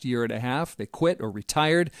past year and a half. They quit or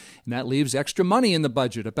retired, and that leaves extra money in the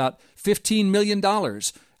budget, about $15 million.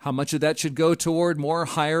 How much of that should go toward more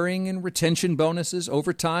hiring and retention bonuses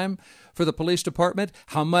over time for the police department?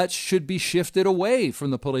 How much should be shifted away from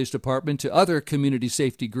the police department to other community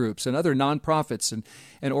safety groups and other nonprofits and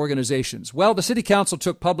organizations? Well, the City Council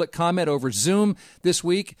took public comment over Zoom this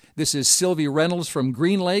week. This is Sylvie Reynolds from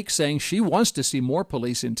Green Lake saying she wants to see more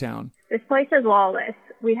police in town. This place is lawless.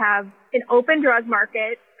 We have an open drug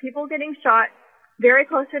market, people getting shot very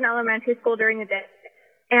close to an elementary school during the day.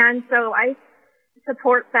 And so I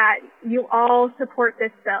support that you all support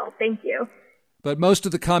this bill. Thank you. But most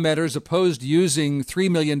of the commenters opposed using $3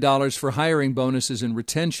 million for hiring bonuses and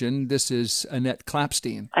retention. This is Annette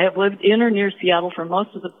Clapstein. I have lived in or near Seattle for most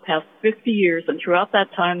of the past 50 years, and throughout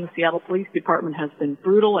that time, the Seattle Police Department has been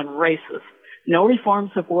brutal and racist. No reforms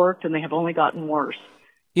have worked, and they have only gotten worse.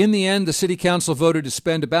 In the end, the city council voted to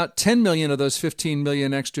spend about $10 million of those $15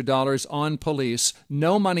 million extra dollars on police.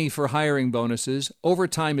 No money for hiring bonuses.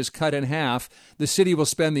 Overtime is cut in half. The city will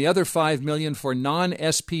spend the other $5 million for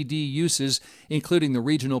non-SPD uses, including the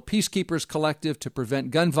Regional Peacekeepers Collective to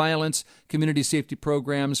prevent gun violence, community safety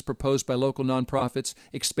programs proposed by local nonprofits,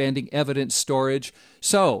 expanding evidence storage.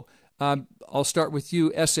 So, I'll start with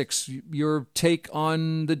you, Essex. Your take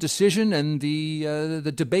on the decision and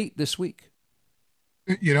the debate this week.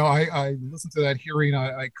 I listened to that hearing.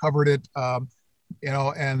 I covered it,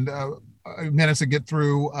 and I managed to get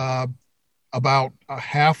through about a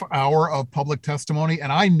half hour of public testimony.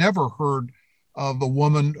 And I never heard of the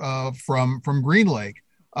woman from Green Lake.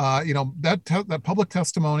 That public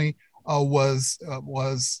testimony was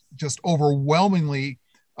just overwhelmingly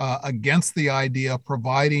against the idea of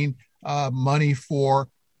providing money for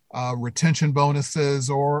retention bonuses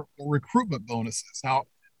or recruitment bonuses. Now,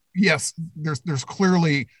 yes, there's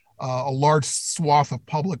clearly a large swath of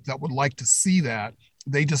public that would like to see that.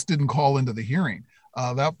 They just didn't call into the hearing.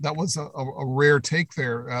 That was a rare take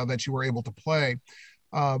there that you were able to play.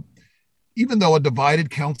 Even though a divided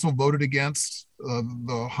council voted against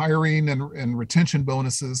the hiring and retention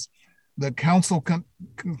bonuses, the council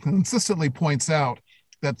consistently points out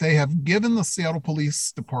that they have given the Seattle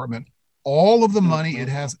Police Department all of the money it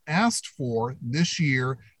has asked for this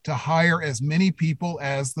year to hire as many people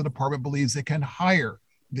as the department believes it can hire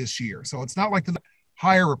this year. So it's not like they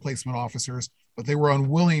hire replacement officers, but they were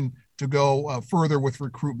unwilling to go further with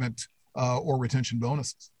recruitment or retention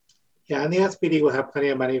bonuses. Yeah, and the SPD will have plenty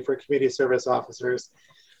of money for community service officers,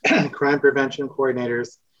 crime prevention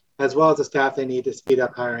coordinators, as well as the staff they need to speed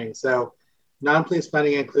up hiring. So non-police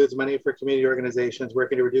funding includes money for community organizations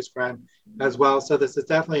working to reduce crime as well. So this is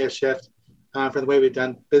definitely a shift from the way we've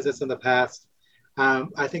done business in the past.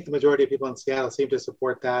 I think the majority of people in Seattle seem to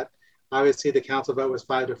support that. Obviously, the council vote was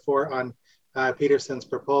 5-4 on Peterson's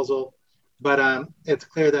proposal, but it's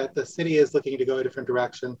clear that the city is looking to go a different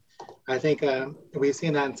direction. I think we've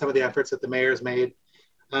seen that in some of the efforts that the mayor's made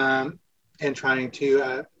in trying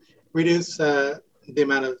to reduce the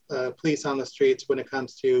amount of police on the streets when it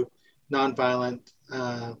comes to nonviolent,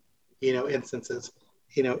 instances,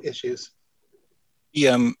 issues.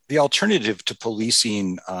 The alternative to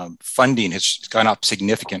policing funding has gone up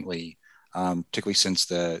significantly, particularly since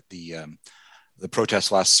the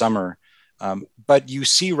protests last summer. But you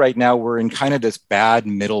see right now we're in kind of this bad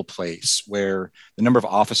middle place where the number of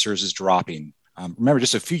officers is dropping. Remember,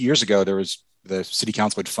 just a few years ago, the city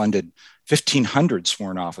council had funded 1,500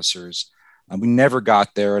 sworn officers. We never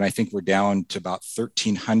got there, and I think we're down to about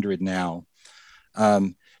 1,300 now.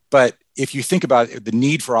 But if you think about it, the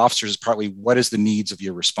need for officers is partly what is the needs of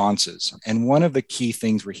your responses. And one of the key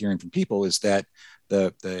things we're hearing from people is that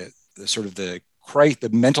the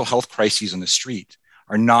mental health crises on the street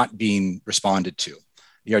are not being responded to.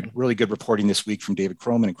 You had really good reporting this week from David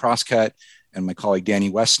Croman and Crosscut, and my colleague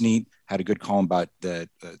Danny Westneat had a good column about the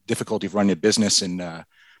difficulty of running a business in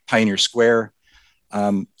Pioneer Square.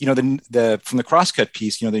 From the Crosscut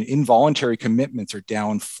piece, the involuntary commitments are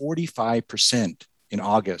down 45% in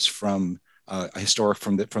August from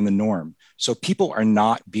the norm. So people are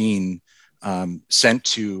not being sent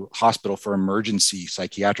to hospital for emergency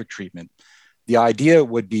psychiatric treatment. The idea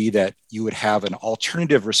would be that you would have an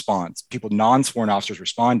alternative response, people, non-sworn officers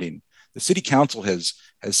responding. The city council has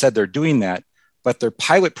said they're doing that, but their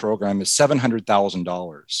pilot program is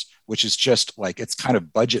 $700,000, which is just like, it's kind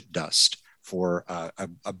of budget dust for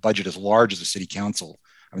a budget as large as the city council,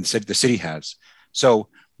 the city has. So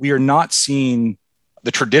we are not seeing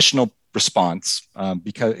the traditional response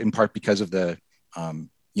because of the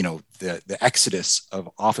exodus of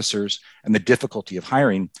officers and the difficulty of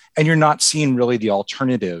hiring, and you're not seeing really the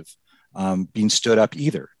alternative being stood up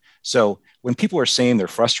either. So when people are saying they're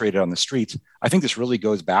frustrated on the streets, I think this really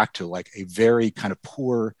goes back to like a very kind of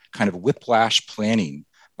poor kind of whiplash planning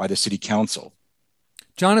by the city council.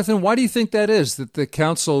 Jonathan, why do you think that is, that the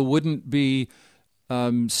council wouldn't be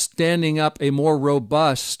standing up a more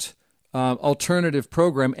robust alternative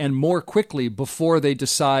program and more quickly before they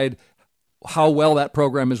decide how well that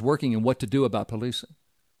program is working and what to do about policing?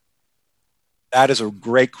 That is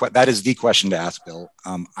that is the question to ask, Bill.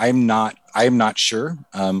 I'm not sure.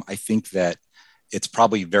 I think that it's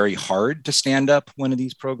probably very hard to stand up one of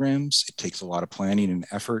these programs. It takes a lot of planning and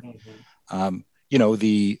effort. Mm-hmm.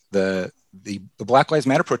 The Black Lives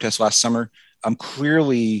Matter protests last summer,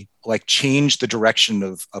 clearly like changed the direction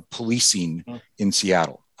of policing in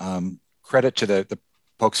Seattle. Credit to the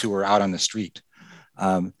folks who were out on the street.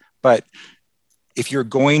 But if you're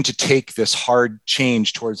going to take this hard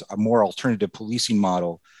change towards a more alternative policing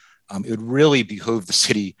model, it would really behoove the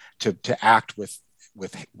city to act with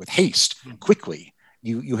haste, quickly.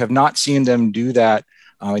 You have not seen them do that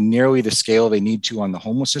in nearly the scale they need to on the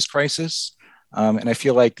homelessness crisis. And I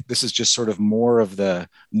feel like this is just sort of more of the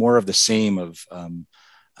same of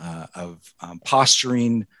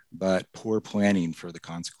posturing, but poor planning for the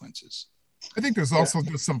consequences. I think there's also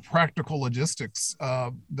just some practical logistics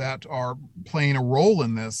that are playing a role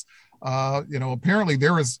in this. Apparently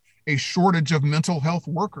there is a shortage of mental health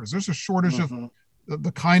workers. There's a shortage of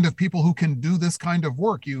the kind of people who can do this kind of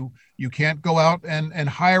work. You can't go out and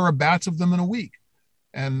hire a batch of them in a week.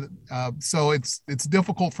 And so it's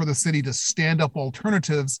difficult for the city to stand up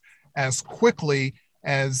alternatives as quickly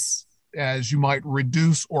as you might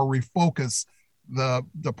reduce or refocus the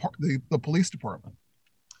police department.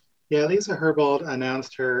 Yeah, Lisa Herbold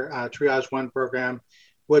announced her Triage One program,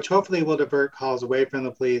 which hopefully will divert calls away from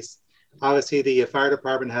the police. Obviously, the fire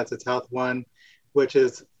department has its Health One, which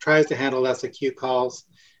tries to handle less acute calls.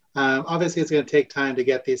 Obviously, it's going to take time to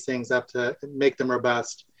get these things up to make them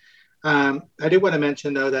robust. I did want to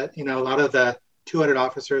mention, though, that a lot of the 200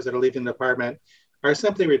 officers that are leaving the department are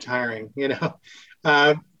simply retiring.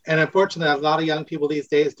 And unfortunately, a lot of young people these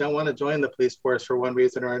days don't want to join the police force for one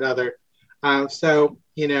reason or another. So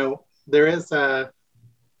there is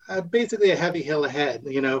basically a heavy hill ahead,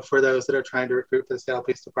 for those that are trying to recruit for the Seattle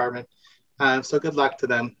Police Department. So good luck to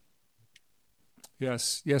them.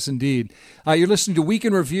 Yes, indeed. You're listening to Week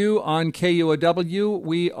in Review on KUOW.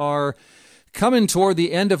 We are coming toward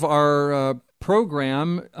the end of our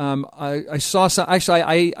program. I saw some, actually,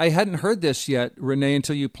 I hadn't heard this yet, Renee,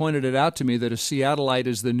 until you pointed it out to me, that a Seattleite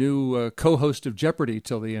is the new co-host of Jeopardy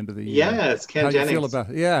till the end of the year. Yes, Ken Jennings. How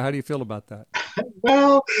do you feel about that?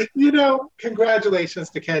 Well,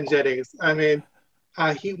 congratulations to Ken Jennings. I mean,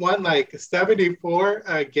 he won like 74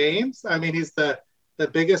 games. I mean, he's the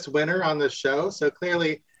biggest winner on the show. So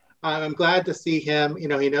clearly, I'm glad to see him. He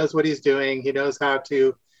knows what he's doing. He knows how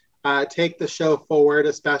to take the show forward,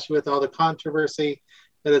 especially with all the controversy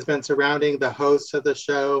that has been surrounding the hosts of the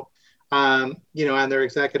show, and their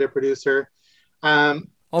executive producer.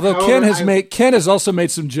 Although however, Ken has also made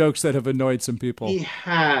some jokes that have annoyed some people. He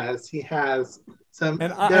has some,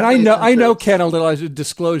 and I know Ken a little. As a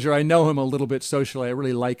disclosure, I know him a little bit socially. I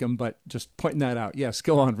really like him, but just pointing that out. Yes,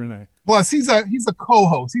 go on, Renee. Plus, he's a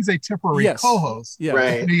co-host. He's a temporary co-host. Yeah,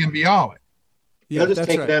 right. Me and Bialik. He'll just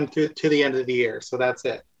take them to the end of the year. So that's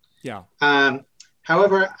it. Yeah.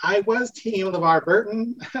 However, I was team LeVar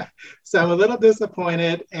Burton, so I'm a little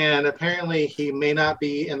disappointed. And apparently, he may not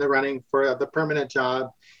be in the running for the permanent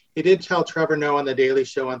job. He did tell Trevor Noah on the Daily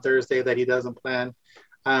Show on Thursday that he doesn't plan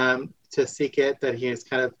to seek it, that he has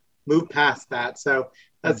kind of moved past that. So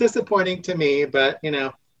that's disappointing to me, but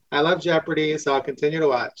I love Jeopardy, so I'll continue to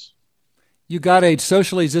watch. You got a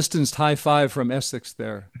socially distanced high five from Essex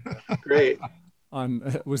there. Great.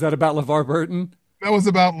 Was that about LeVar Burton? That was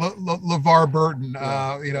about LeVar Burton.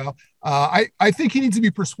 I think he needs to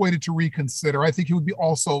be persuaded to reconsider. I think he would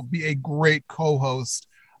also be a great co-host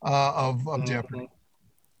of Jeopardy.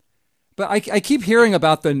 But I keep hearing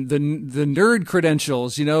about the nerd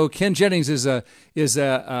credentials. Ken Jennings is a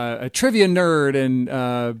trivia nerd, and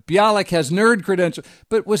Bialik has nerd credentials.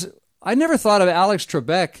 But I never thought of Alex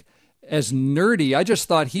Trebek as nerdy. I just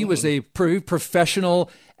thought he was a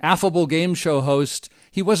professional, affable game show host.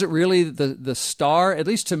 He wasn't really the star, at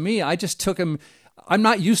least to me. I just took him. I'm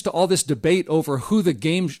not used to all this debate over who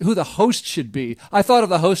the host should be. I thought of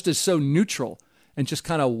the host as so neutral and just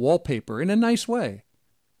kind of wallpaper in a nice way.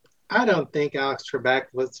 I don't think Alex Trebek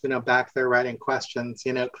was, back there writing questions.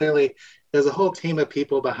 Clearly there's a whole team of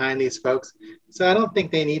people behind these folks. So I don't think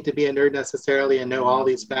they need to be a nerd necessarily and know all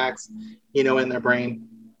these facts, in their brain.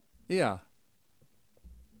 Yeah.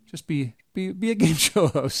 Just be a game show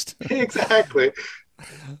host. Exactly.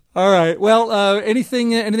 All right. Well,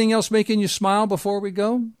 anything else making you smile before we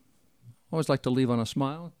go? Always like to leave on a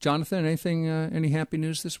smile. Jonathan, any happy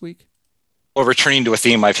news this week? Well, returning to a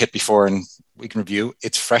theme I've hit before in Week in Review,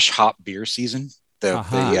 it's fresh hop beer season.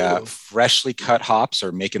 The freshly cut hops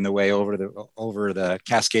are making their way over the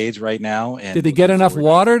Cascades right now. And did they get enough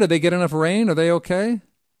water? Did they get enough rain? Are they okay?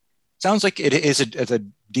 Sounds like it is a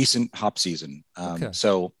decent hop season. Okay.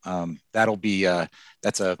 So that'll be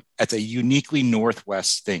that's a uniquely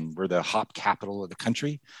Northwest thing. We're the hop capital of the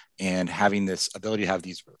country, and having this ability to have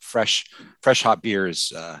these fresh hop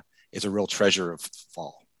beers is a real treasure of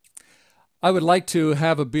fall. I would like to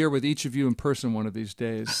have a beer with each of you in person one of these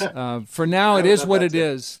days. For now, it is what it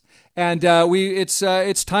is. And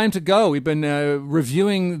it's time to go. We've been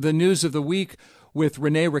reviewing the news of the week with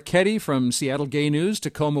Renee Ricchetti from Seattle Gay News,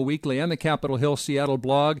 Tacoma Weekly, and the Capitol Hill Seattle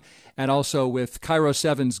blog, and also with Cairo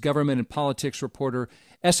 7's government and politics reporter,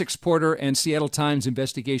 Essex Porter, and Seattle Times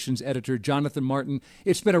investigations editor Jonathan Martin.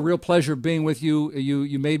 It's been a real pleasure being with you.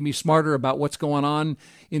 You made me smarter about what's going on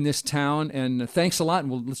in this town, and thanks a lot,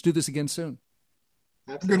 and let's do this again soon.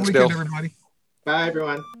 Absolutely. Good weekend, everybody. Bye,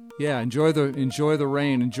 everyone. Yeah, enjoy the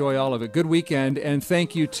rain, enjoy all of it. Good weekend, and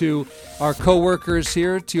thank you to our co-workers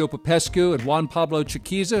here, Tio Popescu and Juan Pablo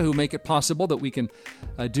Chiquiza, who make it possible that we can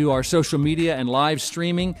do our social media and live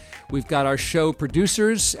streaming. We've got our show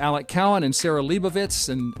producers, Alec Cowan and Sarah Leibovitz,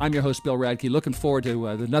 and I'm your host, Bill Radke. Looking forward to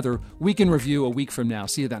another Week in Review a week from now.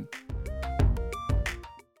 See you then.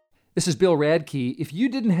 This is Bill Radke. If you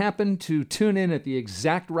didn't happen to tune in at the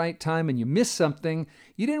exact right time and you missed something,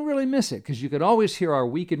 you didn't really miss it, because you can always hear our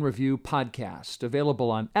Week in Review podcast, available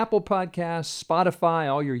on Apple Podcasts, Spotify,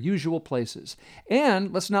 all your usual places.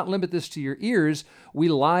 And let's not limit this to your ears. We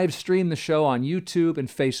live stream the show on YouTube and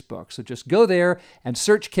Facebook. So just go there and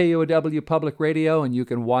search KUOW Public Radio, and you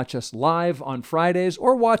can watch us live on Fridays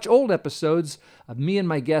or watch old episodes of me and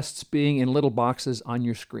my guests being in little boxes on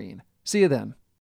your screen. See you then.